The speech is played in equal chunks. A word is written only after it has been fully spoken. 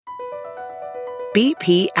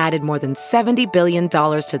BP added more than $70 billion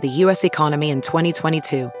to the U.S. economy in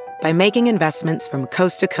 2022 by making investments from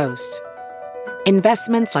coast to coast.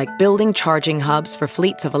 Investments like building charging hubs for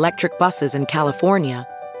fleets of electric buses in California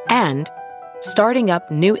and starting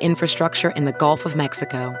up new infrastructure in the Gulf of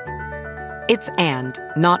Mexico. It's and,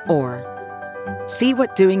 not or. See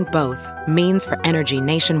what doing both means for energy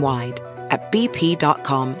nationwide at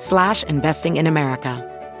bp.com/investing in America.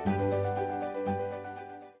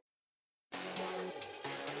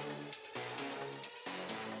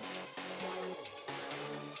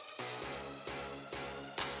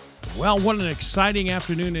 Well, what an exciting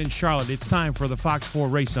afternoon in Charlotte. It's time for the Fox 4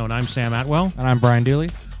 Race Zone. I'm Sam Atwell. And I'm Brian Dooley.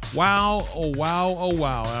 Wow, oh wow, oh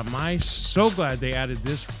wow. Am I so glad they added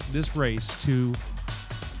this race to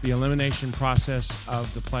the elimination process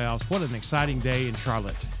of the playoffs. What an exciting day in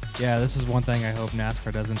Charlotte. Yeah, this is one thing I hope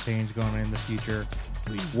NASCAR doesn't change going in the future.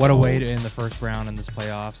 Please what don't. A way to end the first round in this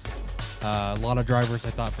playoffs. A lot of drivers I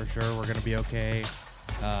thought for sure were going to be okay,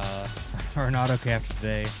 or not okay after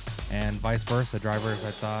today, and vice versa. Drivers I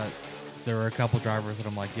thought there were a couple drivers that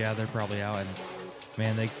I'm like, yeah, they're probably out, and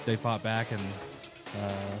man, they fought back and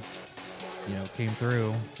came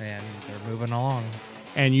through, and they're moving along.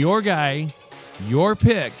 And your guy, your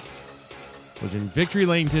pick, was in victory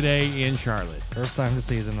lane today in Charlotte. First time this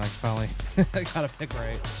season, I finally got a pick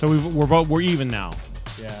right. So we're even now.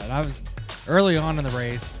 Yeah, and I was early on in the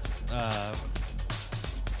race.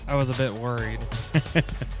 I was a bit worried,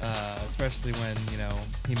 especially when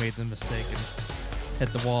he made the mistake and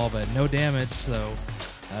hit the wall, but no damage. So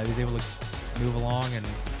he was able to move along, and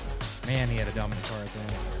man, he had a dominant car at the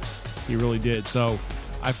end. He really did. So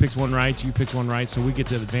I picked one right, you picked one right, so we get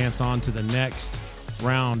to advance on to the next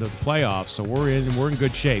round of the playoffs. So we're in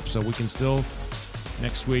good shape. So we can still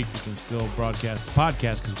next week we can still broadcast the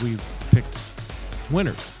podcast because we've picked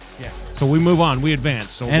winners. Yeah. So we move on. We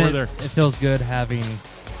advance. So and we're there. It feels good having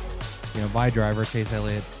my driver Chase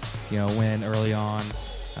Elliott win early on.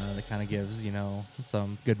 That kind of gives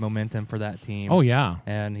some good momentum for that team. Oh yeah.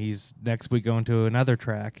 And he's next week going to another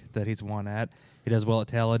track that he's won at. He does well at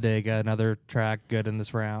Talladega, another track good in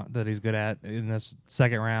this round that he's good at in this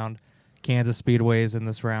second round. Kansas Speedway is in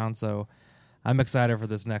this round, so I'm excited for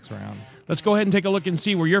this next round. Let's go ahead and take a look and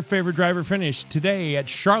see where your favorite driver finished today at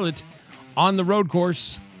Charlotte on the road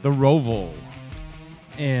course, the Roval.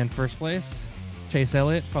 In first place, Chase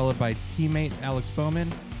Elliott, followed by teammate Alex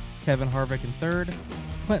Bowman, Kevin Harvick in third,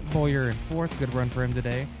 Clint Boyer in fourth, good run for him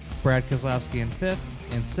today, Brad Keselowski in fifth,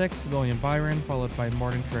 in sixth, William Byron, followed by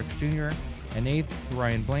Martin Truex Jr., in eighth,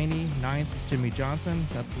 Ryan Blaney, ninth, Jimmy Johnson,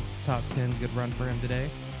 that's the top 10, good run for him today,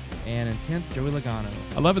 and in 10th, Joey Logano.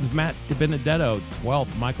 11th, Matt DiBenedetto.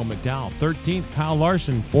 12th, Michael McDowell. 13th, Kyle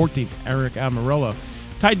Larson. 14th, Eric Amarillo.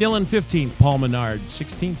 Ty Dillon, 15th, Paul Menard.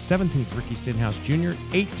 16th, 17th, Ricky Stenhouse Jr.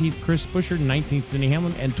 18th, Chris Buescher. 19th, Denny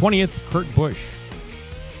Hamlin. And 20th, Kurt Busch.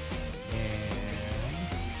 And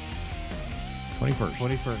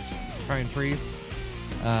 21st, Ryan Preece.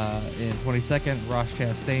 In 22nd, Ross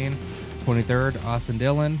Chastain. 23rd, Austin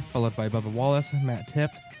Dillon, followed by Bubba Wallace, Matt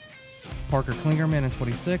Tifft, Parker Klingerman in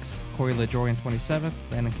 26th, Corey LaJoy in 27th,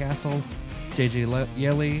 Landon Castle, J.J.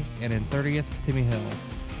 Yeley, and in 30th, Timmy Hill.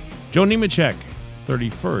 Joe Nemechek,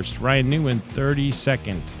 31st. Ryan Newman,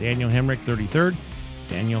 32nd. Daniel Hemrick, 33rd.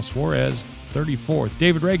 Daniel Suarez, 34th.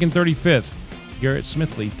 David Reagan, 35th. Garrett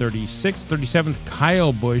Smithley, 36th. 37th,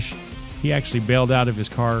 Kyle Busch. He actually bailed out of his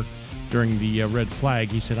car during the red flag.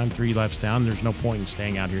 He said, I'm 3 laps down. There's no point in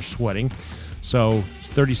staying out here sweating. So it's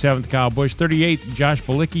 37th, Kyle Busch. 38th, Josh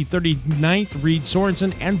Bilicki. 39th, Reed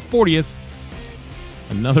Sorensen. And 40th,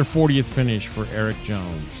 another 40th finish for Eric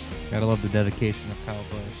Jones. Gotta love the dedication of Kyle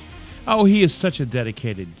Busch. Oh, he is such a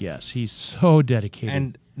dedicated, yes. He's so dedicated.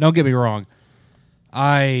 And don't get me wrong,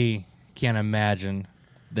 I can't imagine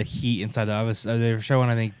the heat inside that. They were showing,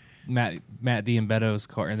 I think, Matt D'Ambetto's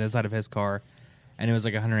car, and the side of his car, and it was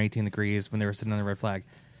like 118 degrees when they were sitting on the red flag.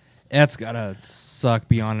 That's gotta suck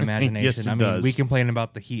beyond imagination. Yes, it does. We complain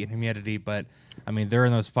about the heat and humidity, but I mean, they're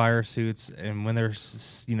in those fire suits, and when they're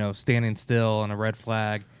standing still on a red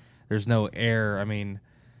flag, there's no air. I mean,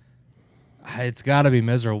 it's got to be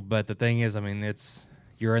miserable. But the thing is, I mean,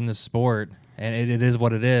 you're in the sport, and it is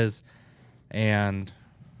what it is, and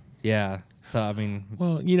yeah. So, I mean,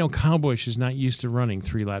 well, Kyle Busch is not used to running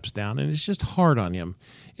 3 laps down, and it's just hard on him.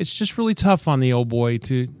 It's just really tough on the old boy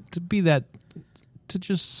to be that, to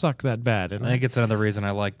just suck that bad. And I think it's another reason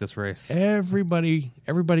I like this race. Everybody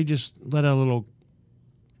just let out a little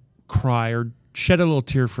cry or shed a little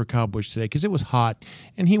tear for Kyle Busch today because it was hot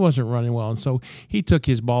and he wasn't running well, and so he took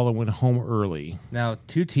his ball and went home early. Now,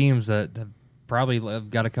 2 teams that have probably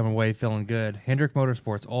got to come away feeling good. Hendrick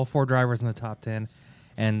Motorsports, all 4 drivers in the top 10.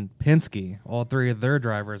 and Penske. All three of their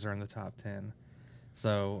drivers are in the top 10.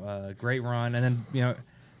 So great run. And then,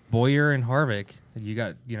 Boyer and Harvick, you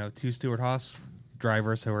got, two Stewart-Haas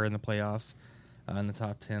drivers who are in the playoffs in the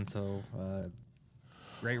top 10. So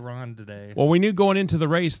great run today. Well, we knew going into the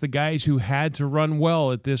race, the guys who had to run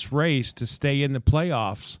well at this race to stay in the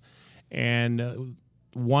playoffs, and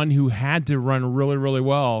one who had to run really, really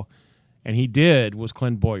well, and he did, was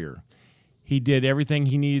Clint Boyer. He did everything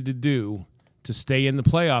he needed to do to stay in the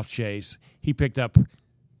playoff chase. He picked up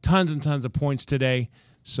tons and tons of points today,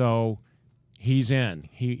 so he's in.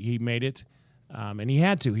 He made it, and he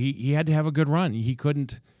had to. He had to have a good run. He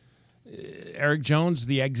couldn't. Eric Jones,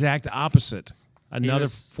 the exact opposite. Another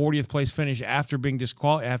 40th place finish after being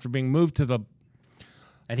after being moved to the.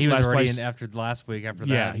 And he was already in after last week. After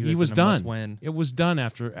that, yeah, he was in a done. must-win. It was done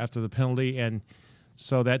after the penalty, and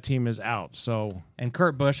so that team is out. So and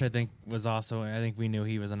Kurt Busch, I think, was also. I think we knew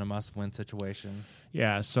he was in a must-win situation.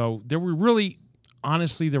 Yeah. So there were really,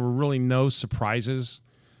 honestly, no surprises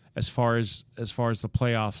as far as the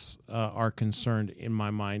playoffs are concerned in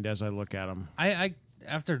my mind as I look at them. I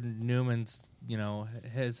after Newman's,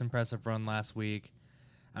 his impressive run last week.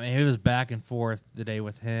 I mean, he was back and forth today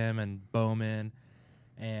with him and Bowman,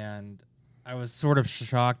 and I was sort of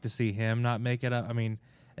shocked to see him not make it up. I mean,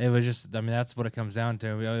 it was just, that's what it comes down to.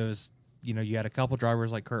 It was, you had a couple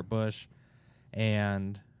drivers like Kurt Busch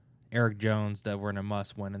and Eric Jones that were in a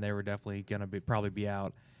must-win, and they were definitely going to probably be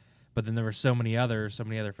out. But then there were so many other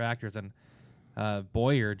factors, and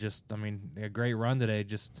Boyer just, a great run today,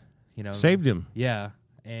 just, saved him. Yeah,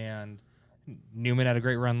 and Newman had a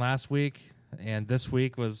great run last week, and this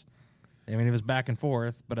week was, it was back and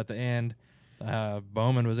forth, but at the end,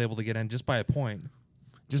 Bowman was able to get in just by a point.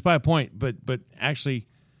 But actually,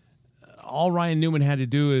 all Ryan Newman had to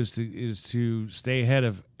do is to stay ahead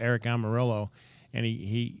of Eric Amarillo, and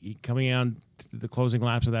he coming on to the closing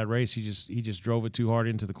laps of that race, he just drove it too hard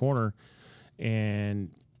into the corner, and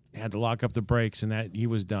had to lock up the brakes, and that he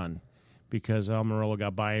was done because Amarillo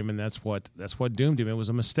got by him, and that's what doomed him. It was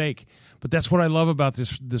a mistake. But that's what I love about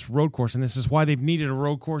this road course, and this is why they've needed a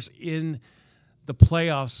road course in the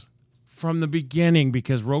playoffs from the beginning,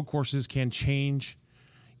 because road courses can change.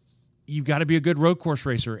 You've got to be a good road course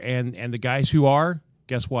racer, and the guys who are,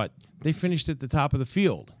 guess what? They finished at the top of the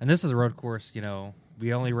field. And this is a road course,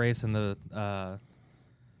 we only race in the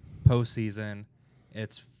postseason.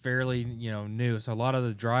 It's fairly, new, so a lot of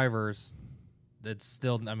the drivers, it's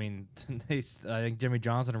still, I think Jimmy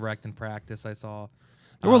Johnson wrecked in practice, I saw.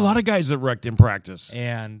 There were a lot of guys that wrecked in practice.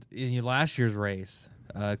 And in last year's race,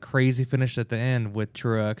 crazy finish at the end with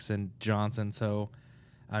Truex and Johnson. So,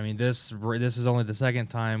 this is only the second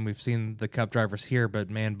time we've seen the Cup drivers here, but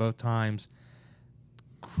man, both times,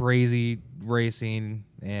 crazy racing,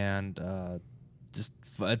 and just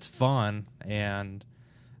it's fun. And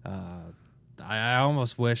I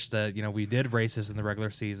almost wish that we did races in the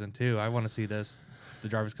regular season too. I want to see the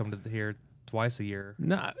drivers come to here twice a year.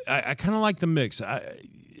 No, I kind of like the mix.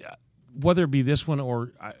 Whether it be this one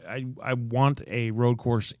or I want a road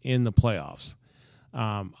course in the playoffs.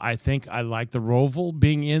 I think I like the Roval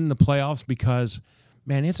being in the playoffs because,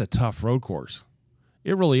 man, it's a tough road course.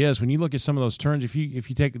 It really is. When you look at some of those turns, if you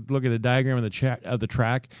take a look at the diagram of the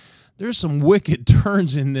track, there's some wicked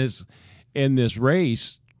turns in this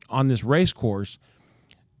race on this race course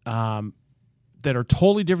that are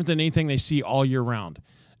totally different than anything they see all year round.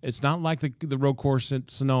 It's not like the road course at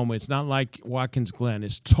Sonoma. It's not like Watkins Glen.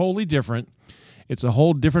 It's totally different. It's a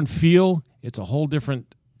whole different feel. It's a whole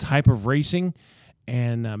different type of racing.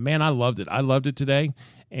 And, man, I loved it. I loved it today.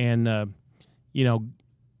 And,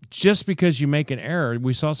 just because you make an error,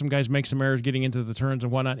 we saw some guys make some errors getting into the turns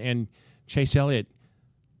and whatnot. And Chase Elliott,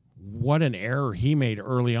 what an error he made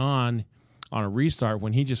early on a restart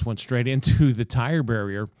when he just went straight into the tire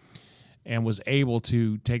barrier and was able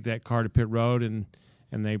to take that car to pit road, and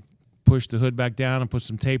they pushed the hood back down and put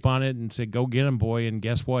some tape on it and said, "Go get him, boy." And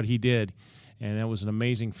guess what? He did. And that was an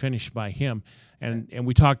amazing finish by him. And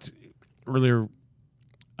we talked earlier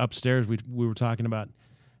upstairs, we were talking about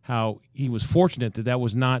how he was fortunate that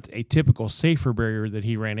was not a typical safer barrier that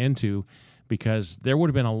he ran into, because there would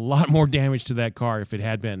have been a lot more damage to that car if it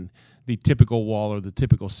had been the typical wall or the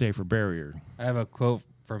typical safer barrier. I have a quote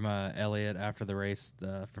from Elliott after the race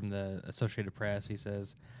from the Associated Press. He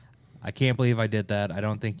says, "I can't believe I did that. I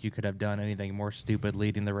don't think you could have done anything more stupid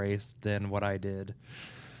leading the race than what I did."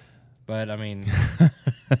 But,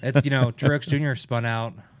 it's, Truex Jr. spun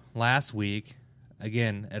out last week.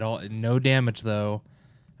 Again, no damage, though,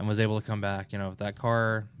 and was able to come back. If that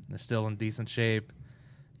car is still in decent shape,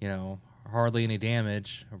 hardly any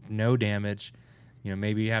damage, or no damage,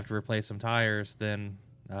 maybe you have to replace some tires, then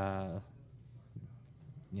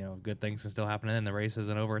good things can still happen, and then the race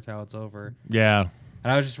isn't over until it's over. Yeah.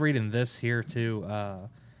 And I was just reading this here too.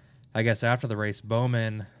 I guess after the race,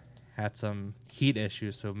 Bowman had some heat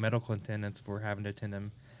issues, so medical attendants were having to attend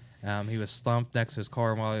him. He was slumped next to his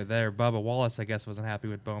car while they were there. Bubba Wallace, I guess, wasn't happy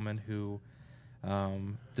with Bowman, who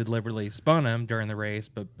deliberately spun him during the race,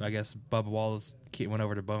 but I guess Bubba Wallace went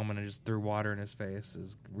over to Bowman and just threw water in his face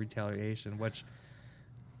as retaliation, which,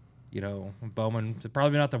 Bowman, it's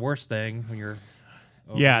probably not the worst thing when you're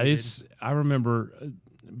overheated. I remember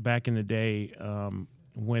back in the day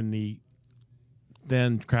when the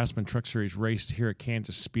then Craftsman Truck Series raced here at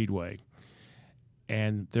Kansas Speedway,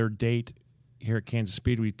 and their date here at Kansas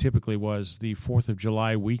Speedway typically was the 4th of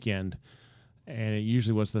July weekend, and it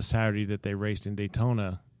usually was the Saturday that they raced in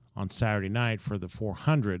Daytona on Saturday night for the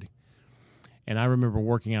 400. And I remember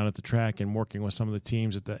working out at the track and working with some of the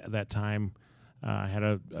teams at that time. I had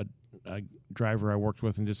a driver I worked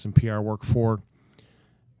with and did some PR work for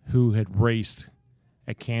who had raced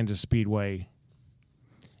at Kansas Speedway.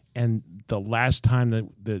 And the last time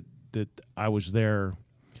that I was there,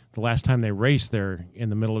 the last time they raced there in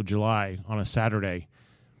the middle of July on a Saturday,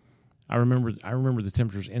 I remember the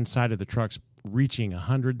temperatures inside of the trucks reaching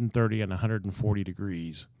 130 and 140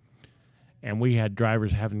 degrees. And we had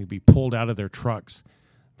drivers having to be pulled out of their trucks.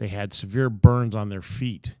 They had severe burns on their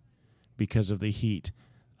feet because of the heat.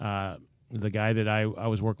 The guy that I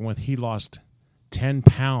was working with, he lost 10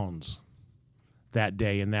 pounds that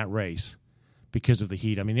day in that race because of the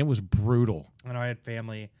heat. I mean, it was brutal. I know I had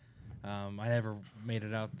family. I never made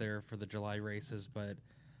it out there for the July races, but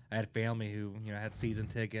I had family who had season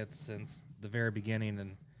tickets since the very beginning,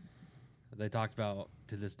 and they talked about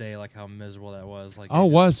to this day like how miserable that was. Like,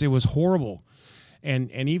 it was horrible, and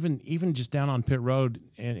even just down on pit road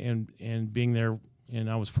and being there, and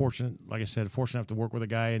I was fortunate, like I said, enough to work with a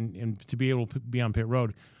guy and to be able to be on pit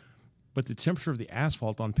road. But the temperature of the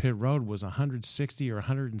asphalt on pit road was 160 or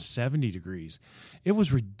 170 degrees. It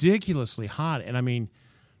was ridiculously hot, and I mean,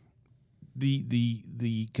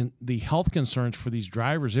 the health concerns for these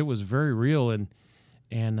drivers, it was very real, and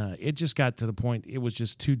it just got to the point it was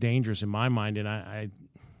just too dangerous in my mind. And I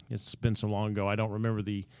it's been so long ago, I don't remember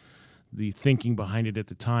the thinking behind it at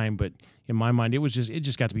the time, but in my mind, it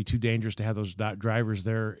just got to be too dangerous to have those drivers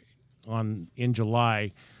there in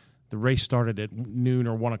July. The race started at noon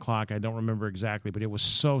or 1 o'clock. I don't remember exactly, but it was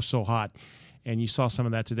so hot. And you saw some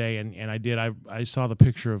of that today, and I saw the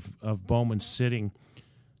picture of Bowman sitting.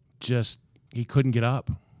 He couldn't get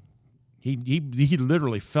up. He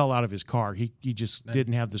literally fell out of his car. He just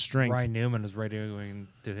didn't have the strength. Ryan Newman was radioing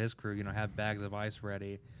to his crew, have bags of ice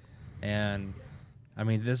ready. And I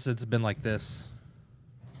mean, it's been like this.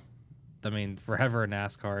 I mean, forever in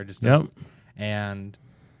NASCAR. And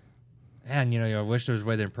I wish there was a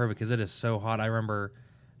way to improve it because it is so hot. I remember,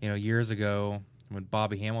 years ago when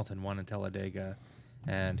Bobby Hamilton won in Talladega,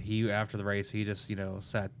 and after the race, he just,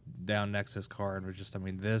 sat down next to his car and was just,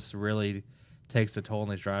 this really takes a toll on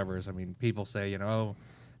these drivers. I mean, people say,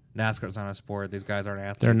 NASCAR's not a sport. These guys aren't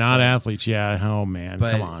athletes. They're not athletes. Yeah. Oh man.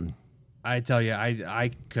 Come on. I tell you,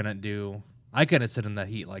 I couldn't sit in the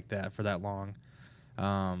heat like that for that long.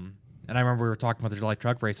 And I remember we were talking about the July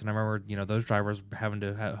truck race, and I remember, those drivers having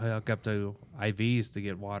to hook up to IVs to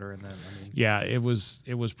get water in them. Yeah, it was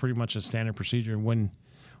pretty much a standard procedure. When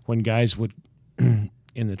guys would in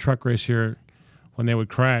the truck race here, when they would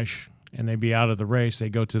crash and they'd be out of the race, they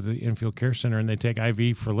go to the infield care center and they take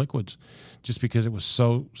IV for liquids, just because it was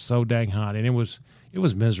so dang hot, and it was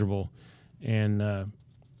miserable, and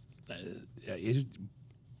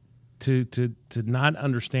to not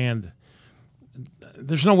understand.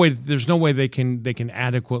 There's no way they can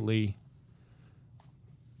adequately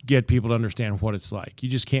get people to understand what it's like. You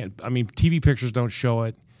just can't. I mean, TV pictures don't show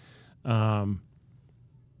it.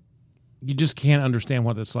 You just can't understand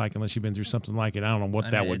what it's like unless you've been through something like it. I don't know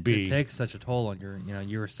what that would be. It takes such a toll on your,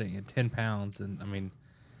 you were saying 10 pounds, and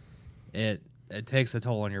it takes a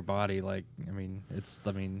toll on your body. Like, it's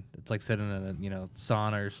like sitting in a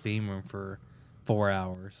sauna or steam room for 4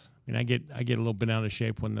 hours. I get a little bit out of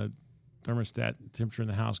shape when the thermostat temperature in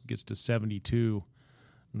the house gets to 72.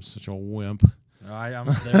 I'm such a wimp. No, I'm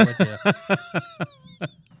there with you.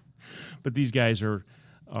 But these guys are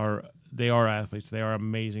athletes. They are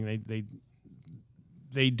amazing.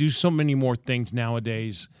 They do so many more things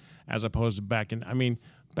nowadays as opposed to back in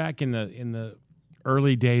the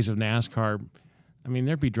early days of NASCAR.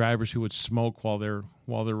 There'd be drivers who would smoke while they're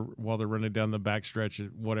running down the backstretch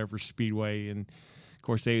at whatever speedway, and of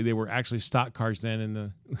course they were actually stock cars then,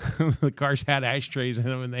 and the cars had ashtrays in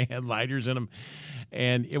them and they had lighters in them,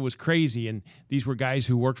 and it was crazy. And these were guys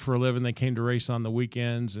who worked for a living. They came to race on the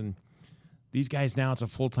weekends, and these guys now it's a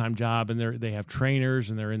full-time job, and they have trainers,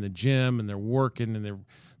 and they're in the gym, and they're working, and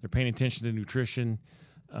they're paying attention to nutrition.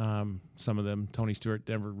 Some of them, Tony Stewart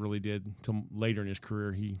never really did until later in his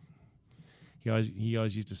career. He always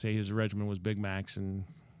used to say his regimen was Big Macs and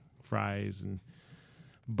fries,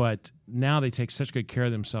 but now they take such good care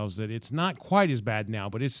of themselves that it's not quite as bad now,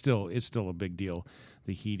 but it's still a big deal.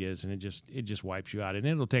 The heat is, and it just wipes you out, and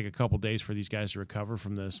it'll take a couple days for these guys to recover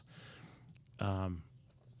from this,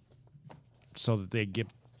 so that they get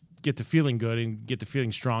to feeling good and get to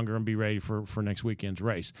feeling stronger and be ready for next weekend's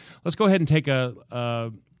race. Let's go ahead and take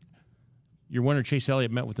your winner, Chase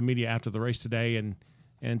Elliott, met with the media after the race today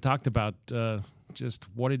and talked about just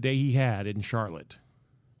what a day he had in Charlotte.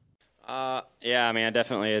 Yeah, I mean, I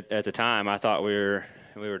definitely at the time I thought we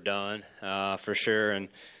were done for sure, and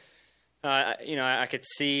I could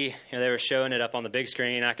see they were showing it up on the big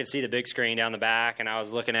screen. I could see the big screen down the back, and I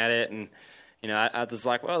was looking at it, and I was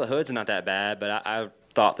like, well, the hood's not that bad, but I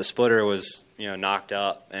thought the splitter was knocked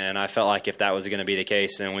up, and I felt like if that was going to be the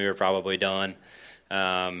case, then we were probably done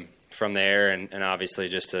from there, and obviously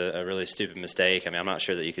just a really stupid mistake. I mean, I'm not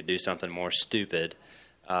sure that you could do something more stupid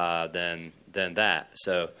than that.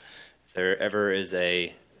 So if there ever is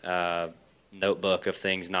a notebook of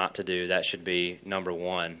things not to do, that should be number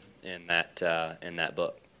one in that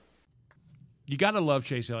book. You got to love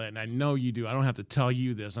Chase Elliott, and I know you do. I don't have to tell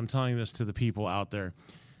you this. I'm telling this to the people out there.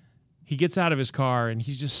 He gets out of his car, and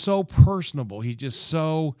he's just so personable. He's just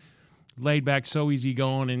so laid back, so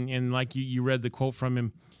easygoing, and like you read the quote from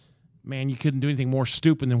him, man, you couldn't do anything more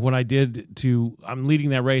stupid than what I did I'm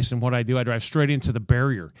leading that race, and what I do, I drive straight into the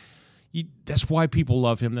barrier. That's why people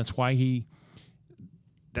love him. That's why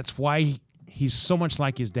he's so much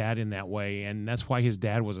like his dad in that way, and that's why his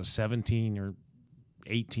dad was a 17 or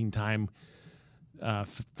 18-time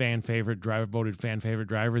fan favorite driver, voted fan favorite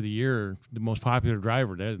driver of the year, the most popular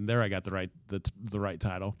driver. There I got the right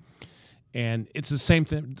title. And it's the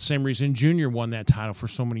same reason Junior won that title for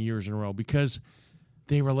so many years in a row, because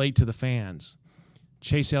they relate to the fans.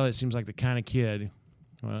 Chase Elliott seems like the kind of kid,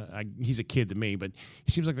 he's a kid to me, but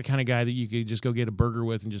he seems like the kind of guy that you could just go get a burger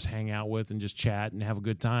with and just hang out with and just chat and have a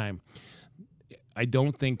good time. I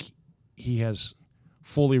don't think he has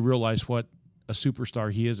fully realized what a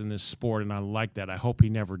superstar he is in this sport, and I like that. I hope he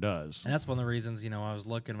never does. And that's one of the reasons, I was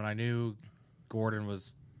looking when I knew Gordon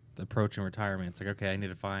was approaching retirement. It's like, okay, I need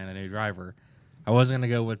to find a new driver. I wasn't going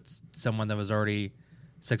to go with someone that was already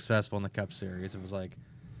successful in the Cup Series. It was like,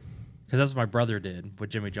 because that's what my brother did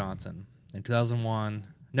with Jimmy Johnson. In 2001,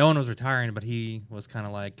 no one was retiring, but he was kind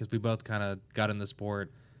of like, because we both kind of got in the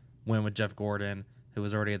sport, went with Jeff Gordon, who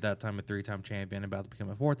was already at that time a 3-time champion, about to become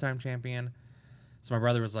a 4-time champion. So my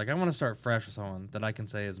brother was like, I want to start fresh with someone that I can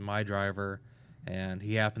say is my driver. And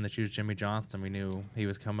he happened to choose Jimmy Johnson. We knew he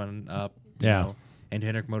was coming up into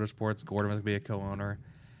Hendrick Motorsports. Gordon was going to be a co-owner.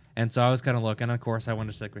 And so I was kind of looking. Of course, I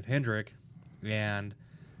wanted to stick with Hendrick. And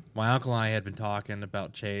my uncle and I had been talking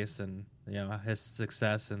about Chase and his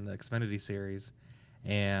success in the Xfinity Series.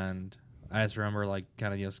 And I just remember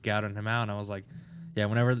kind of scouting him out. And I was like, yeah,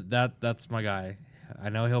 whenever that's my guy. I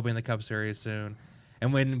know he'll be in the Cup Series soon.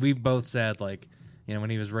 And when we both said, when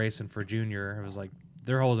he was racing for Junior, it was like,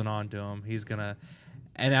 they're holding on to him. He's going to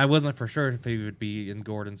 – and I wasn't for sure if he would be in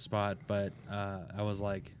Gordon's spot, but I was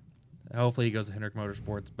like, hopefully he goes to Hendrick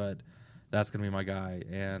Motorsports, but that's going to be my guy.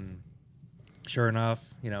 And sure enough,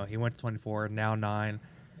 he went to 24, now 9,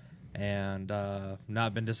 and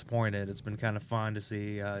not been disappointed. It's been kind of fun to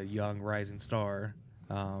see a young rising star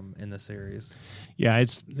in the series. Yeah,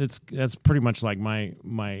 that's pretty much like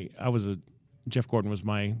Jeff Gordon was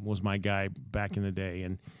my guy back in the day,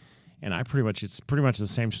 and it's pretty much the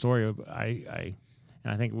same story. I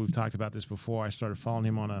think we've talked about this before. I started following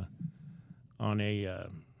him on a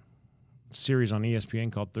series on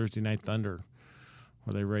ESPN called Thursday Night Thunder,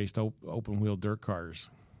 where they raced open wheel dirt cars,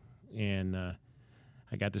 and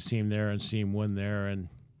I got to see him there and see him win there, and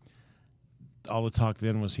all the talk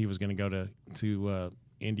then was he was going to go to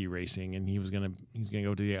Indy racing, and he's going to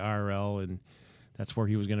go to the IRL, and that's where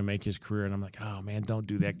he was going to make his career. And I'm like, oh man, don't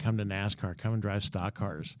do that. Come to NASCAR. Come and drive stock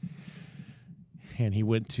cars. And he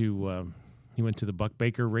went to the Buck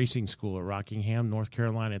Baker Racing School at Rockingham, North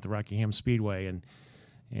Carolina, at the Rockingham Speedway, and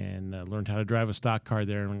learned how to drive a stock car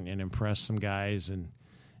there and impress some guys. And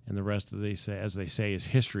the rest of as they say, is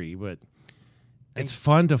history. But it's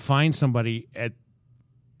fun to find somebody at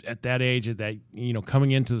that age, at that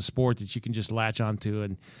coming into the sport that you can just latch onto,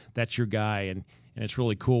 and that's your guy. And it's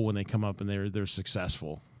really cool when they come up and they're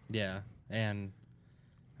successful. Yeah, and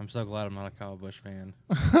I'm so glad I'm not a Kyle Busch fan.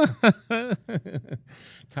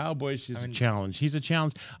 Kyle Busch is a challenge. He's a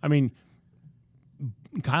challenge. I mean,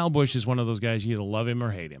 Kyle Busch is one of those guys, you either love him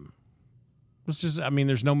or hate him. It's just, I mean,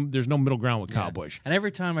 there's no middle ground with Kyle Busch. And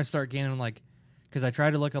every time I start gaining, because I try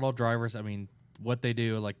to look at all drivers, I mean, what they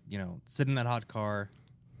do, sit in that hot car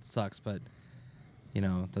sucks, but,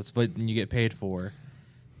 that's what you get paid for.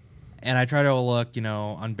 And I try to look,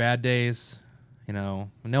 on bad days, no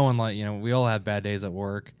one we all have bad days at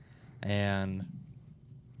work. And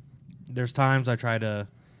there's times I try to,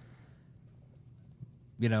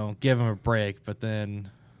 give him a break, but then,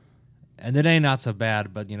 and today not so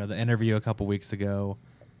bad, but, the interview a couple weeks ago,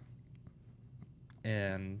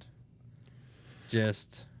 and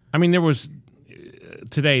just... I mean, there was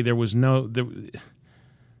no...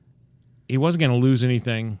 he wasn't going to lose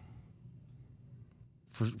anything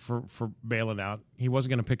for bailing out. He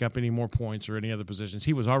wasn't going to pick up any more points or any other positions.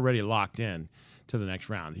 He was already locked in to the next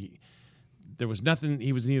round. There was nothing.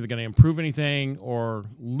 He was neither going to improve anything or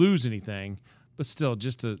lose anything, but still,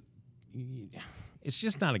 it's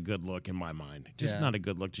just not a good look in my mind. Not a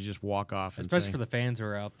good look to just walk off. Especially for the fans who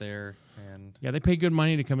are out there. And yeah, they pay good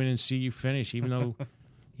money to come in and see you finish, even though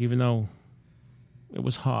it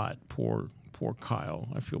was hot. Poor Kyle.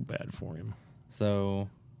 I feel bad for him. So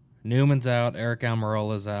Newman's out. Eric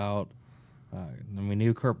Almirola's out. And we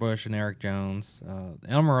knew Kurt Busch and Eric Jones.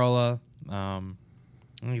 Almirola, I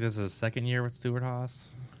think this is his second year with Stewart-Haas.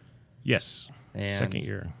 Yes, and second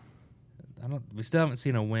year. We still haven't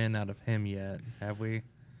seen a win out of him yet, have we?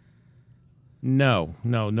 No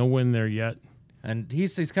win there yet. And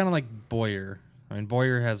he's kind of like Boyer. I mean,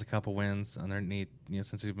 Boyer has a couple wins underneath,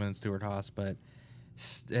 since he's been in Stewart-Haas, but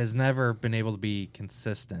has never been able to be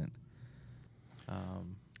consistent.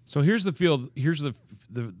 So here's the field. Here's the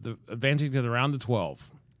advancing to the round of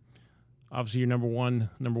 12. Obviously, your number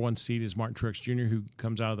one seed is Martin Truex Jr., who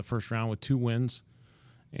comes out of the first round with 2 wins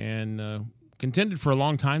and contended for a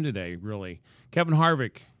long time today, really. Kevin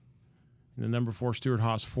Harvick in the number 4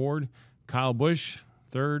 Stewart-Haas Ford. Kyle Busch,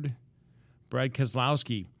 3rd. Brad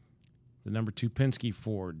Keselowski, the number 2 Penske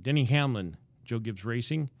Ford. Denny Hamlin, Joe Gibbs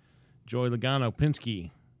Racing. Joey Logano,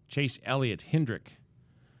 Penske. Chase Elliott, Hendrick.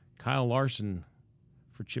 Kyle Larson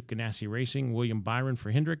for Chip Ganassi Racing. William Byron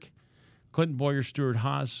for Hendrick. Clinton Boyer,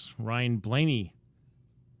 Stewart-Haas. Ryan Blaney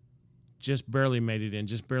just barely made it in,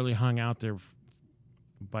 just barely hung out there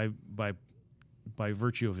by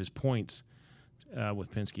virtue of his points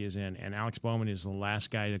with Penske is in. And Alex Bowman is the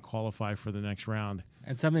last guy to qualify for the next round.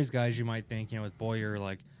 And some of these guys you might think, with Boyer,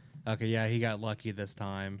 okay, yeah, he got lucky this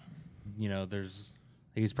time.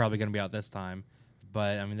 He's probably going to be out this time.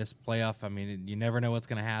 But, I mean, this playoff, you never know what's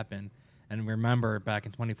going to happen. And remember, back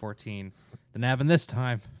in 2014, didn't happen this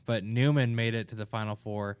time, but Newman made it to the Final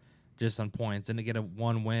Four just on points. Didn't get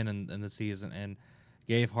one win in the season and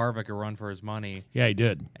gave Harvick a run for his money. Yeah, he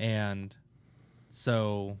did. And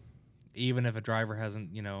so even if a driver hasn't,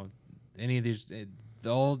 any of these,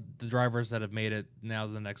 all the drivers that have made it now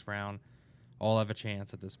to the next round all have a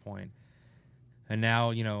chance at this point. And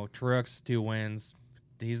now, Truex 2 wins.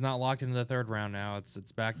 He's not locked into the 3rd round now.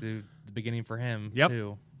 It's back to the beginning for him,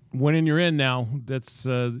 too. Winning, you're in now. That's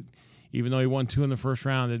even though he won 2 in the first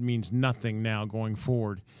round, it means nothing now going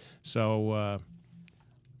forward. So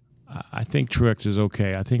I think Truex is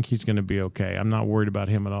okay. I think he's going to be okay. I'm not worried about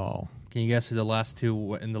him at all. Can you guess who the last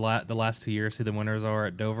 2 in the last 2 years who the winners are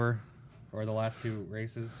at Dover, or the last 2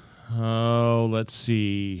 races? Oh, let's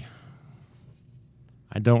see.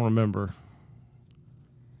 I don't remember.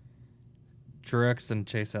 Truex and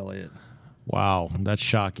Chase Elliott. Wow, that's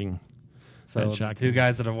shocking. So the 2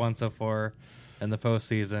 guys that have won so far in the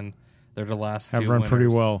postseason, they're the last 2 have run winners. Pretty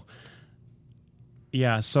well.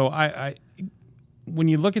 Yeah, so I when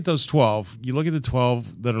you look at those 12, you look at the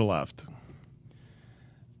 12 that are left.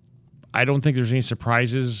 I don't think there's any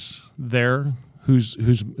surprises there. Who's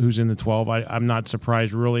in the 12? I'm not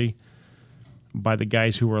surprised really by the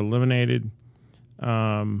guys who were eliminated.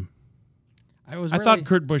 I thought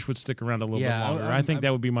Kurt Busch would stick around a little bit longer. I think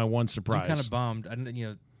that would be my one surprise. I'm kind of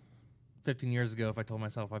bummed. 15 years ago, if I told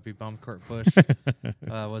myself I'd be bummed Kurt Busch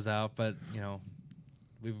was out, but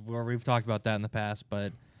we've talked about that in the past.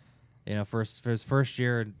 But for his first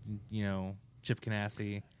year, Chip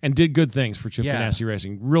Ganassi and did good things for Chip Ganassi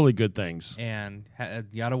Racing, really good things, and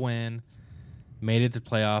got a win, made it to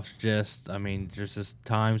playoffs. There's just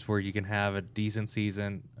times where you can have a decent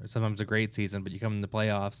season, or sometimes a great season, but you come in the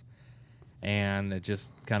playoffs, and it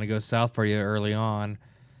just kind of goes south for you early on.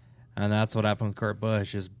 And that's what happened with Kurt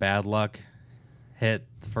Busch. Just bad luck hit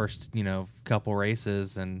the first, couple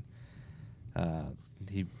races, and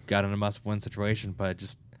he got in a must-win situation. But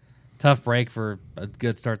just tough break for a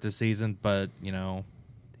good start to the season. But,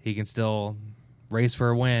 he can still race for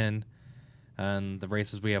a win and the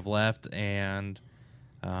races we have left. And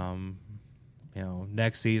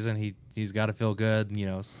next season he's got to feel good,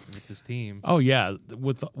 with this team. Oh yeah,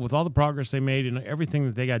 with all the progress they made and everything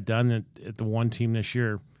that they got done at the one team this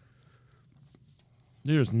year,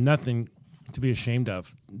 there's nothing to be ashamed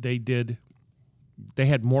of. They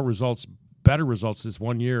had more results, better results this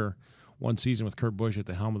one season with Kurt Busch at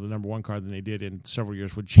the helm of the number one car than they did in several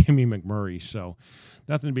years with Jamie McMurray. So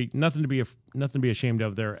nothing to be ashamed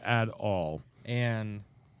of there at all. And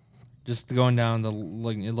just going down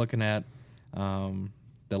looking at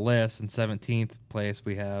the list, in 17th place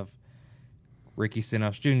we have Ricky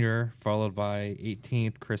Stenhouse Jr., followed by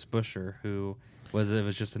 18th Chris Buescher, it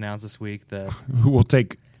was just announced this week that who will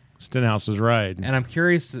take Stenhouse's ride. And I'm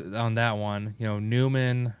curious on that one.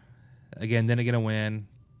 Newman again didn't get a win,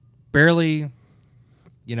 barely,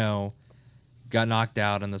 got knocked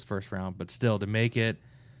out in this first round, but still to make it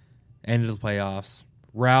into the playoffs.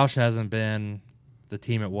 Roush hasn't been the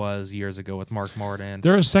team it was years ago with Mark Martin.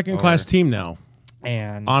 They're a second-class team now,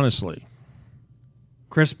 and honestly.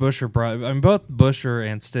 Chris Buescher both Buescher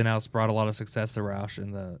and Stenhouse brought a lot of success to Roush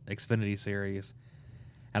in the Xfinity Series,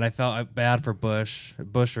 and I felt bad for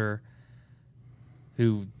Buescher,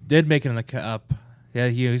 who did make it in the Cup. Yeah,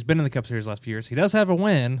 he's been in the Cup Series the last few years. He does have a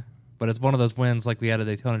win, but it's one of those wins like we had at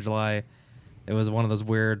Daytona July. It was one of those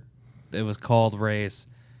weird, it was called race.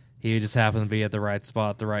 He just happened to be at the right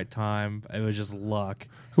spot at the right time. It was just luck.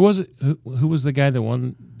 Who was it? Who was the guy that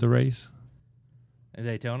won the race? In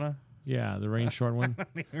Daytona? Yeah, the rain short one. I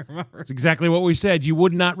don't even remember. That's exactly what we said. You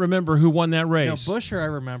would not remember who won that race. Buescher, I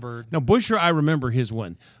remember. No, Buescher, I remember his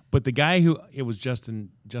win. But the guy it was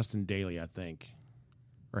Justin Daly, I think,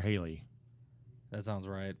 or Haley. That sounds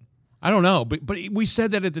right. I don't know, but we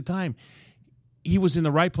said that at the time. He was in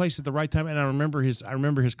the right place at the right time, and I remember his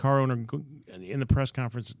car owner in the press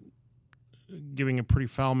conference giving a pretty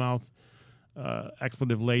foul-mouthed,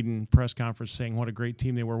 expletive-laden press conference saying what a great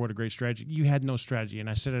team they were, what a great strategy. You had no strategy, and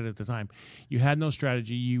I said it at the time. You had no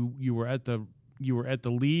strategy. You were at the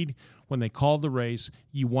lead when they called the race.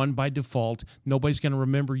 You won by default. Nobody's going to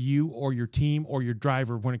remember you or your team or your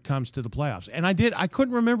driver when it comes to the playoffs. And I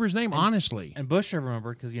couldn't remember his name, honestly. And Buescher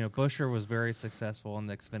remembered because Buescher was very successful in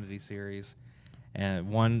the Xfinity Series and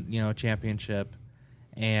won championship.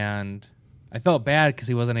 And I felt bad because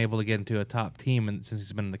he wasn't able to get into a top team since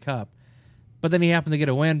he's been in the Cup. But then he happened to get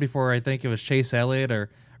a win before I think it was Chase Elliott or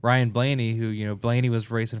Ryan Blaney, who Blaney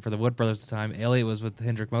was racing for the Wood Brothers at the time. Elliott was with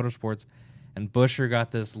Hendrick Motorsports. And Buescher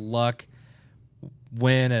got this luck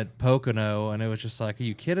win at Pocono, and it was just like, are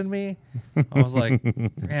you kidding me? I was like,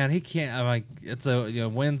 man, he can't. I'm like, it's a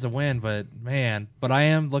win's a win, but man, I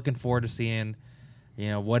am looking forward to seeing,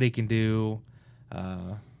 what he can do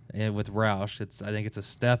with Roush. I think it's a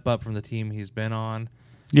step up from the team he's been on.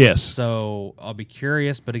 Yes. So I'll be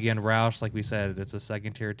curious, but again, Roush, like we said, it's a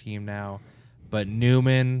second-tier team now. But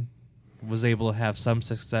Newman was able to have some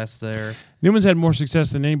success there. Newman's had more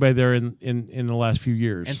success than anybody there in the last few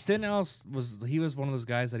years. And Stenhouse was one of those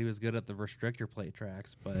guys that he was good at the restrictor plate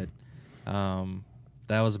tracks, but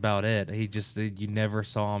that was about it. You never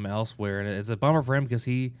saw him elsewhere, and it's a bummer for him because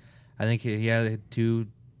I think he had 2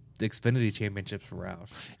 Xfinity championships for Roush.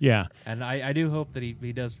 Yeah, and I do hope that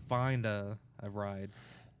he does find a ride.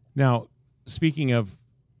 Now, speaking of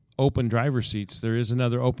open driver seats, there is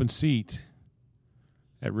another open seat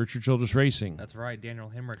at Richard Childress Racing. That's right. Daniel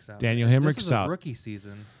Hemrick's out. This is his rookie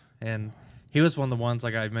season, and he was one of the ones,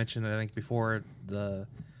 like I mentioned, I think before the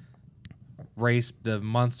race, the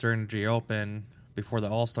Monster Energy Open, before the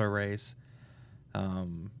All-Star race.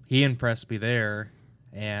 He impressed me there,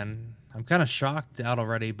 and I'm kind of shocked out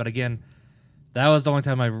already. But again, that was the only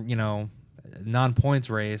time non-points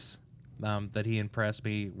race that he impressed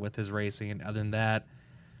me with his racing. And other than that,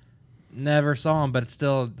 never saw him. But it's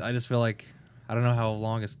still, I just feel like, I don't know how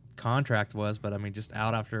long his contract was, but I mean, just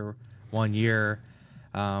out after 1 year.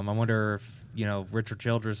 I wonder if, Richard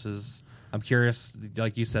Childress is, I'm curious,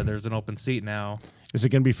 like you said, there's an open seat now. Is it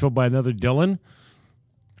going to be filled by another Dillon?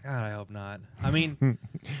 God, I hope not. I mean,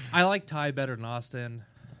 I like Ty better than Austin,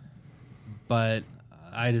 but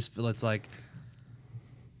I just feel it's like,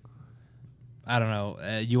 I don't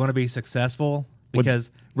know. You want to be successful?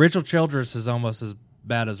 Because Richard Childress is almost as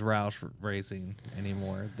bad as Roush Racing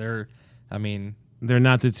anymore. They're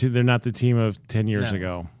not the team of 10 years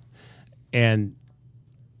ago. And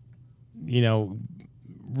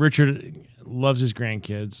Richard loves his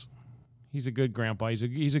grandkids. He's a good grandpa.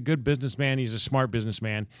 He's a good businessman. He's a smart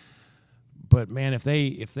businessman. But man, if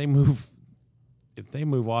they move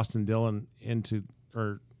Austin Dillon into,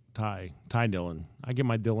 or Ty Dillon, I get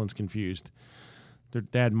my Dillons confused. Their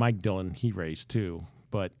dad Mike Dillon, he raced too.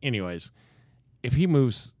 But anyways, if he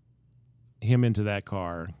moves him into that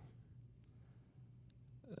car,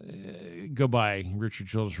 goodbye Richard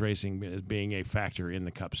Childress Racing as being a factor in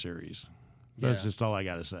the Cup Series. That's Yeah. just all I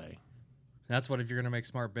got to say. That's what if you're going to make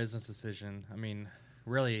smart business decision. I mean,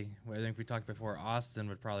 really, I think we talked before, Austin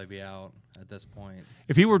would probably be out at this point.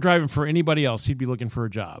 If he were driving for anybody else, he'd be looking for a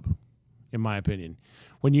job, in my opinion.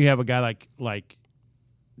 When you have a guy like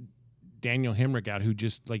Daniel Hemrick out who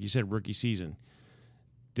just, like you said, rookie season,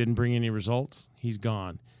 didn't bring any results, he's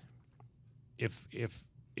gone. If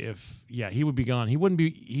he would be gone. He would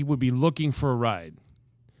be looking for a ride.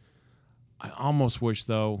 I almost wish,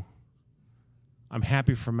 though, I'm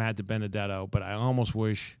happy for Matt DiBenedetto, but I almost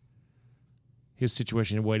wish his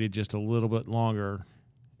situation had waited just a little bit longer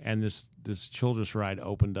and this Childress ride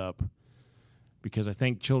opened up, because I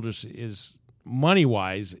think Childress is,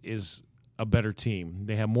 money-wise, is a better team.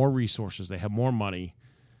 They have more resources. They have more money.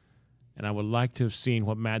 And I would like to have seen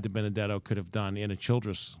what Matt DiBenedetto could have done in a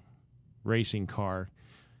Childress racing car.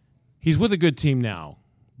 He's with a good team now,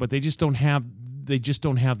 but they just don't have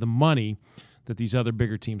the money that these other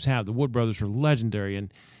bigger teams have. The Wood brothers are legendary,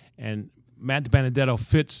 and Matt DiBenedetto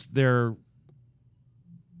fits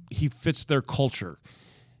their culture.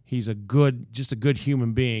 He's a good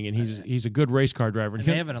human being, and he's a good race car driver. And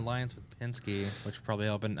they have an alliance with Penske, which will probably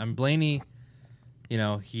help. And Blaney,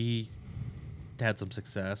 he had some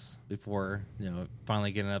success before,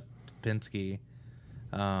 finally getting up to Penske.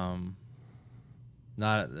 I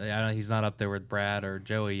know he's not up there with Brad or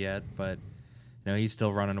Joey yet, but he's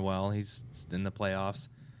still running well. He's in the playoffs.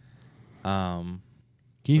 Can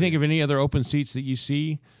you think of any other open seats that you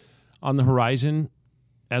see on the horizon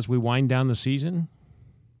as we wind down the season?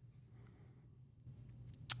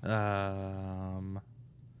 I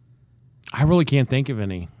really can't think of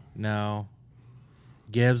any. No.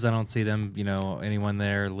 Gibbs, I don't see them, anyone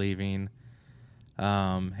there leaving.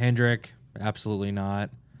 Hendrick, absolutely not.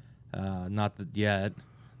 Not yet.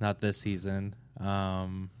 Not this season. We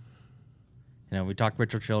talked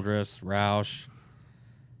Richard Childress, Roush,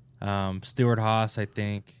 Stuart Haas, I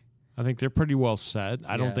think. I think they're pretty well set.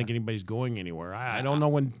 I don't think anybody's going anywhere. I don't know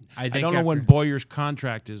when. I don't know when Boyer's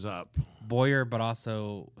contract is up. Boyer, but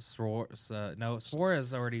also Suarez.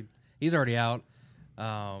 Suarez he's already out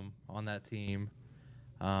on that team.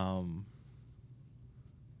 God,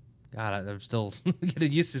 I'm still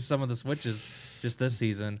getting used to some of the switches just this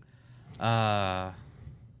season. So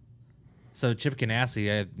Chip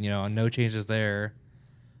Ganassi, no changes there.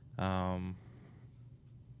 Now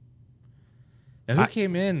who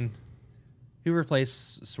came in? Who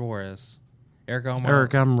replaced Suarez? Eric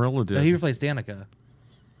Almirola did. No, he replaced Danica.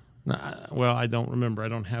 Well, I don't remember. I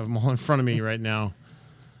don't have them all in front of me right now.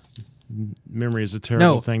 Memory is a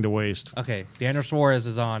terrible thing to waste. Okay, Daniel Suarez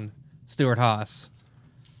is on Stuart Haas.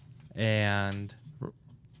 And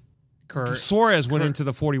Kurt. Suarez went into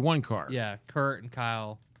the 41 car. Yeah, Kurt and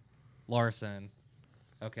Kyle Larson.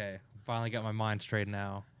 Okay, finally got my mind straight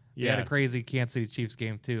now. We had a crazy Kansas City Chiefs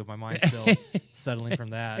game, too. My mind's still settling from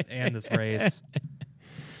that and this race.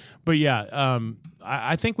 But, yeah,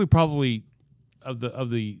 I think we probably, of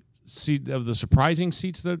the surprising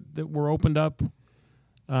seats that were opened up,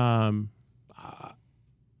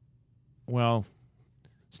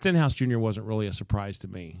 Stenhouse Jr. wasn't really a surprise to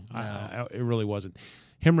me. No. It really wasn't.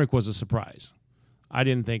 Hemrick was a surprise. I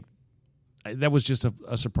didn't think that was just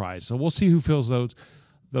a surprise. So we'll see who fills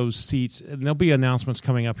those seats, and there'll be announcements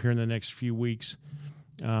coming up here in the next few weeks.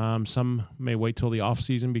 Some may wait till the off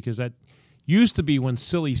season, because that used to be when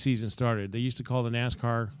silly season started. They used to call the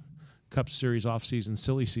NASCAR Cup Series off season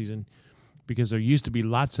silly season, because there used to be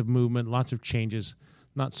lots of movement, lots of changes.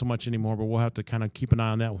 Not so much anymore, but we'll have to kind of keep an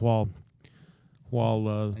eye on that while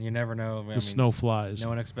you never know. Snow flies. No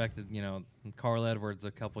one expected, Carl Edwards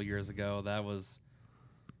a couple years ago. That was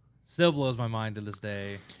still blows my mind to this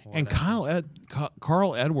day. And Carl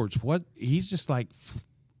Edwards, he's just like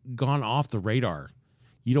gone off the radar.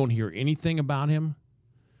 You don't hear anything about him.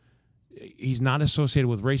 He's not associated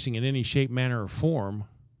with racing in any shape, manner, or form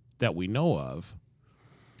that we know of.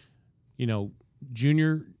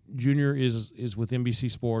 Junior is with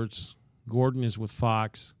NBC Sports. Gordon is with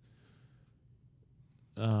Fox.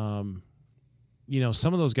 Some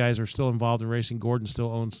of those guys are still involved in racing. Gordon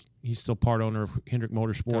he's still part owner of Hendrick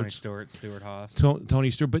Motorsports. Stuart Haas.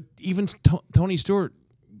 Tony Stewart. But even Tony Stewart,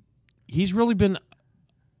 he's really been.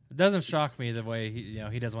 It doesn't shock me the way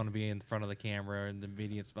he doesn't want to be in front of the camera and the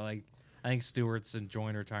media. But I think Stewart's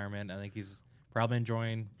enjoying retirement. I think he's probably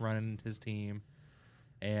enjoying running his team.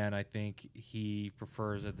 And I think he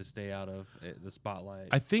prefers it to stay out of the spotlight.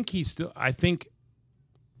 I think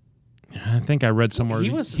I read somewhere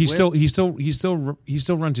he still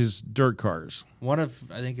runs his dirt cars. I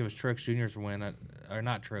think it was Truex Jr.'s win, or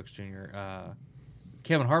not Truex Jr.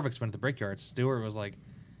 Kevin Harvick's win at the Brickyard. Stewart was like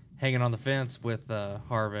hanging on the fence with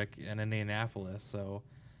Harvick in Indianapolis. So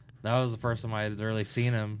that was the first time I had really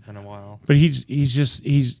seen him in a while. But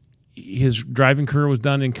his driving career was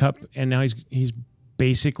done in Cup, and now he's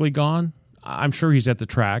basically gone. I'm sure he's at the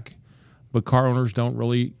track, but car owners don't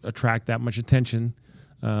really attract that much attention.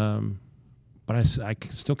 But I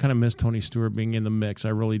still kind of miss Tony Stewart being in the mix. I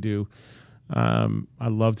really do. I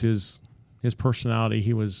loved his personality.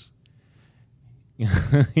 He was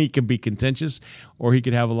he could be contentious, or he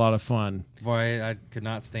could have a lot of fun. Boy, I could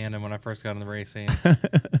not stand him when I first got in the racing.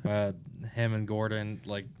 Him and Gordon,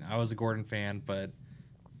 like I was a Gordon fan,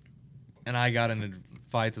 and I got into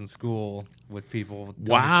fights in school with people.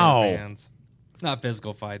 Wow. Fans. Not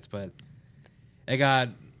physical fights, but it got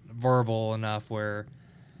verbal enough where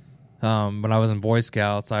when I was in Boy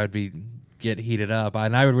Scouts, I would get heated up,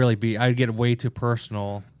 and I'd get way too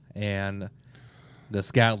personal, and the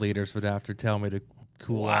scout leaders would have to tell me to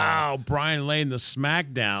cool off. Wow, Brian laying the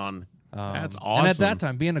smackdown. That's awesome. And at that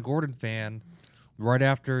time, being a Gordon fan, right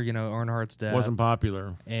after Earnhardt's death, wasn't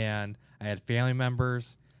popular, and I had family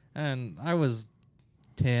members, and I was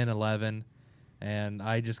 10, 11, and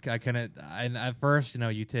I couldn't. And at first,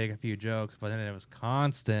 you take a few jokes, but then it was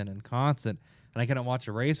constant, and I couldn't watch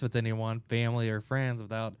a race with anyone, family or friends,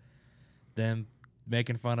 without them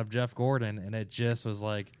making fun of Jeff Gordon, and it just was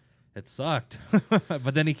like. It sucked,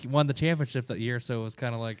 but then he won the championship that year, so it was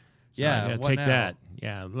kind of like, yeah, what take now? that.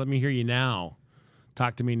 Yeah, let me hear you now.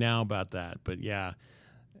 Talk to me now about that. But yeah,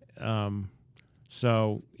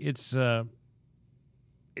 so it's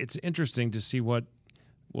interesting to see will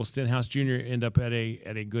Stenhouse Jr. end up at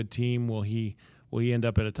a good team? Will he end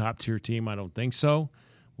up at a top tier team? I don't think so.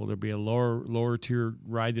 Will there be a lower tier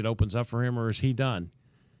ride that opens up for him, or is he done?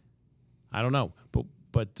 I don't know, but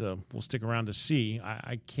we'll stick around to see.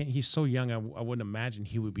 I can't. He's so young. I wouldn't imagine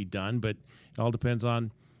he would be done. But it all depends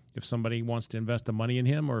on if somebody wants to invest the money in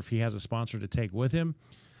him, or if he has a sponsor to take with him.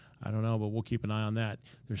 I don't know, but we'll keep an eye on that.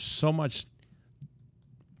 There's so much.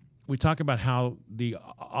 We talk about how the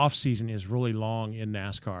off season is really long in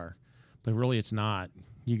NASCAR, but really it's not.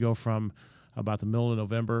 You go from about the middle of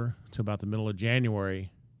November to about the middle of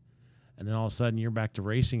January, and then all of a sudden you're back to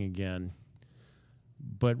racing again.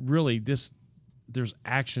 But really, there's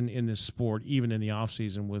action in this sport, even in the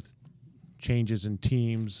offseason, with changes in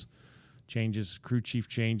teams, crew chief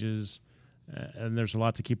changes, and there's a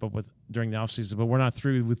lot to keep up with during the offseason. But we're not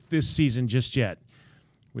through with this season just yet.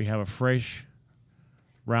 We have a fresh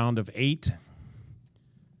round of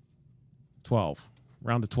 12.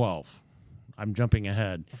 Round of 12. I'm jumping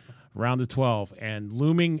ahead. Round of 12. And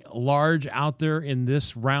looming large out there in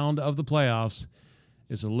this round of the playoffs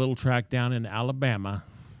is a little track down in Alabama,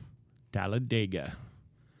 Talladega,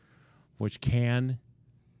 which can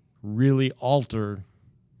really alter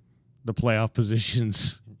the playoff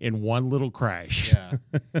positions in one little crash. Yeah,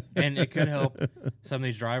 and it could help some of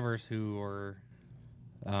these drivers who are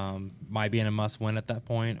might be in a must-win at that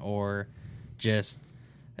point, or just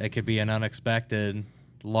it could be an unexpected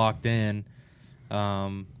locked in.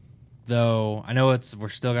 Though I know we're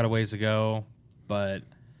still got a ways to go, but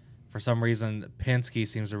for some reason Penske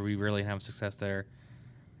seems to be really having success there.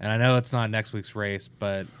 And I know it's not next week's race,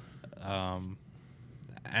 but and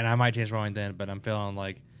I might change my mind then, but I'm feeling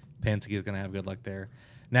like Penske is going to have good luck there.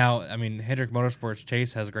 Now, I mean, Hendrick Motorsports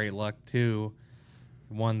Chase has great luck too.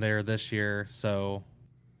 Won there this year, so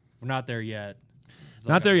we're not there yet.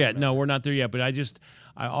 Not there yet. No, we're not there yet. But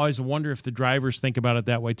I always wonder if the drivers think about it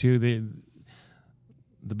that way too.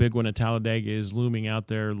 The big one at Talladega is looming out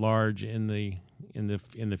there large in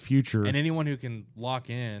the future. And anyone who can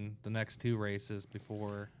lock in the next two races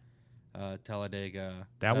before Talladega,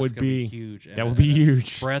 that would be huge. That would be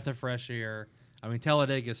huge. Breath of fresh air. I mean,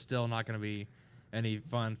 Talladega is still not going to be any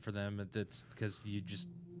fun for them. It's because it's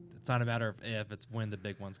not a matter of if, it's when the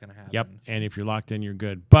big one's going to happen. Yep, and if you're locked in, you're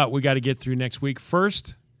good. But we got to get through next week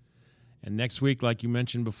first. And next week, like you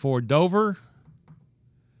mentioned before, Dover.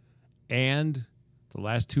 And the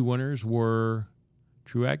last two winners were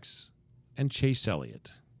Truex and Chase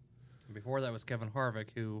Elliott. Before that was Kevin Harvick,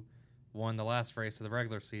 who won the last race of the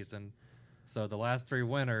regular season. So the last three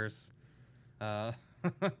winners have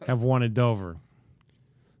won at Dover.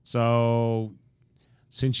 So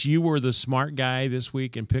since you were the smart guy this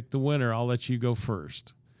week and picked the winner, I'll let you go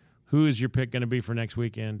first. Who is your pick going to be for next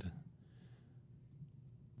weekend?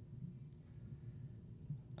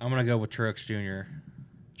 I'm going to go with Truex Jr.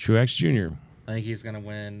 Truex Jr. I think he's going to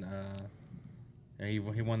win. He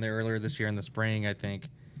won there earlier this year in the spring, I think.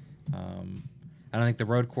 I don't think the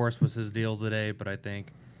road course was his deal today, but I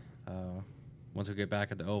think once we get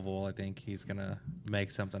back at the Oval, I think he's going to make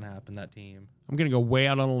something happen, that team. I'm going to go way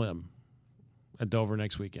out on a limb at Dover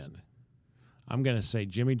next weekend. I'm going to say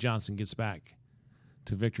Jimmy Johnson gets back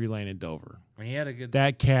to victory lane at Dover. When he had a good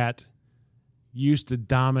That cat used to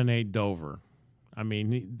dominate Dover. I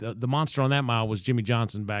mean, the monster on that mile was Jimmy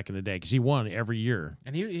Johnson back in the day because he won every year.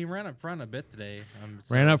 And he ran up front a bit today.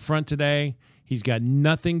 Ran up front today. He's got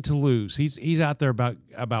nothing to lose. He's out there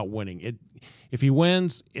about winning. If he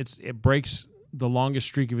wins, it breaks the longest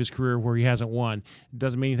streak of his career where he hasn't won. It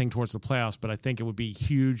doesn't mean anything towards the playoffs, but I think it would be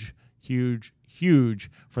huge, huge,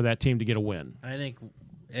 huge for that team to get a win. I think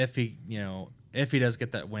if he does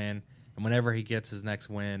get that win, and whenever he gets his next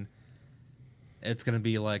win, it's going to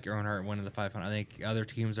be like Earnhardt winning the 500. I think other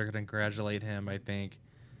teams are going to congratulate him. I think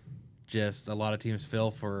just a lot of teams feel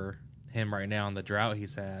for him right now in the drought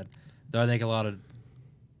he's had. Though I think a lot of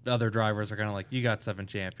other drivers are kind of like, you got 7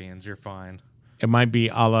 champions, you're fine. It might be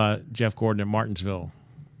a la Jeff Gordon at Martinsville,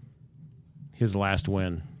 his last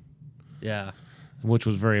win. Yeah. Which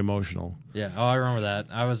was very emotional. Yeah. Oh, I remember that.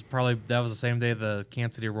 That was the same day the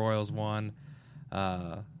Kansas City Royals won.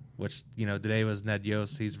 Which, today was Ned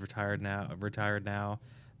Yost. He's retired now.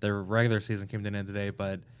 Their regular season came to an end today,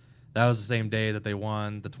 but that was the same day that they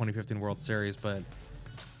won the 2015 World Series. But,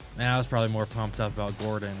 man, I was probably more pumped up about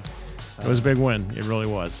Gordon. It was a big win. It really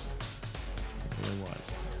was. It really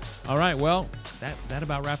was. All right, well, that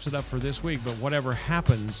about wraps it up for this week. But whatever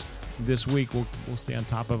happens this week, we'll stay on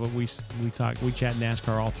top of it. We chat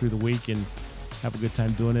NASCAR all through the week and have a good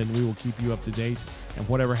time doing it, and we will keep you up to date. And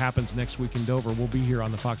whatever happens next week in Dover, we'll be here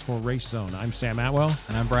on the Fox 4 Race Zone. I'm Sam Atwell.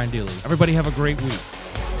 And I'm Brian Dooley. Everybody have a great week.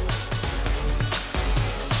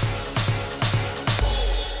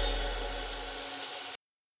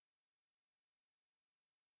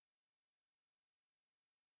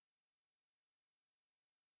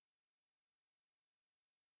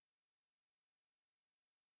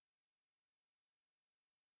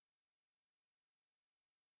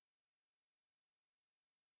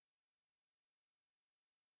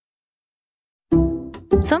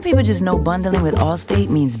 Some people just know bundling with Allstate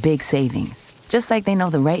means big savings. Just like they know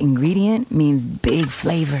the right ingredient means big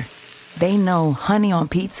flavor. They know honey on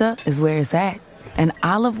pizza is where it's at. And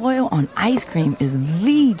olive oil on ice cream is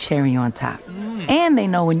the cherry on top. And they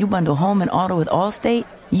know when you bundle home and auto with Allstate,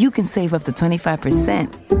 you can save up to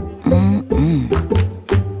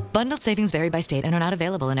 25%. Bundled savings vary by state and are not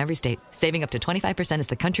available in every state. Saving up to 25% is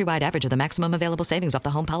the countrywide average of the maximum available savings off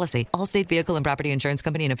the home policy. Allstate Vehicle and Property Insurance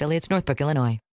Company and affiliates, Northbrook, Illinois.